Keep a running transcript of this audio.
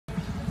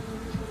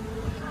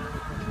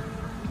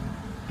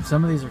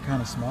Some of these are kind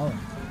of smaller.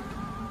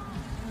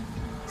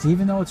 So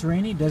even though it's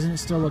rainy, doesn't it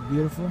still look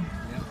beautiful?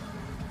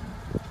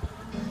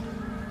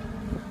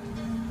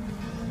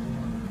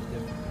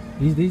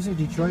 Yep. These are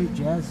Detroit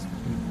jazz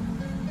people.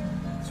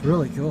 It's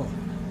really cool.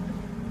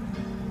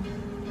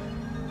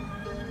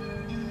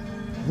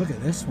 Look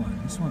at this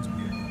one. This one's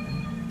weird.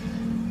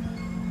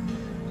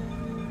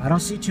 I don't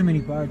see too many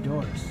barred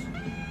doors.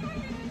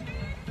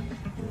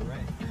 You're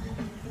right.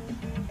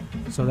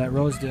 So that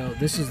Rosedale,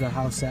 this is the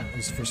house that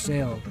is for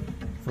sale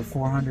for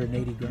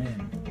 480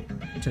 grand.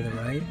 To the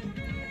right.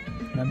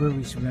 Remember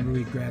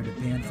we grabbed a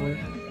pamphlet.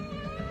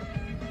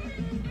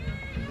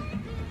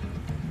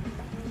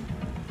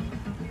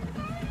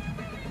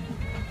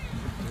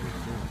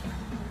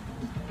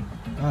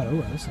 God,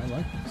 oh, I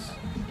like this.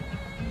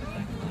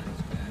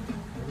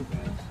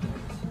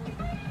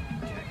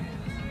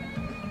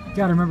 You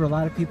gotta remember, a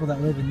lot of people that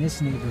live in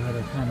this neighborhood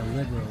are kind of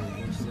liberal.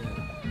 What's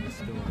the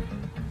store?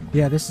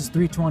 Yeah, this is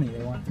 320.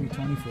 They want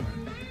 320 for it.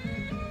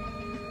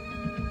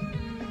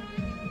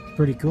 It's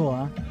pretty cool,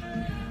 huh?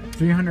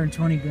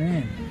 320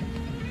 grand.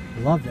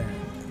 Love that.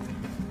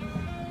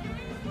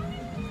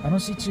 I don't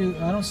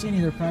see any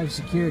of their private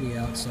security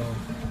out, so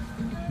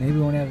maybe we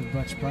won't have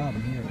much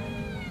problem here.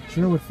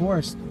 Sherwood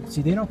Forest,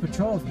 see, they don't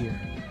patrol here.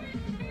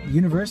 The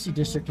University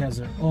District has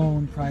their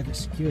own private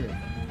security.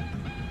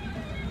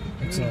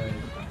 It's a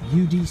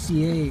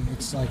UDCA.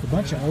 It's like a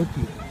bunch of old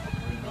people.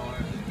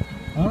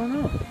 I don't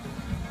know.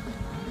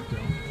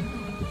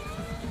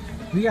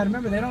 We gotta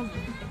remember,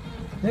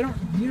 the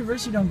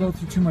university don't go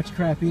through too much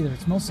crap either.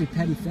 It's mostly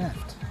petty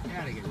theft.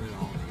 Gotta get rid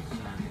of all these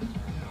signs.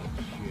 Oh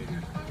shit.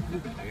 Who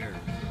cares?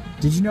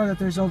 Did you know that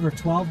there's over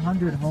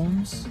 1,200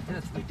 homes?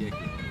 That's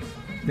ridiculous.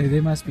 They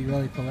must be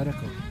really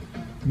political.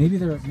 Maybe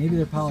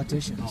they're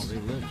politicians. Oh, they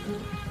live there.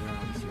 They're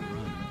obviously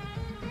running.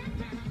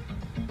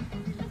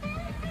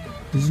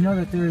 Did you know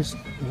that there's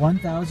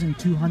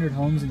 1,200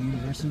 homes in the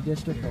University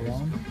District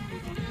alone?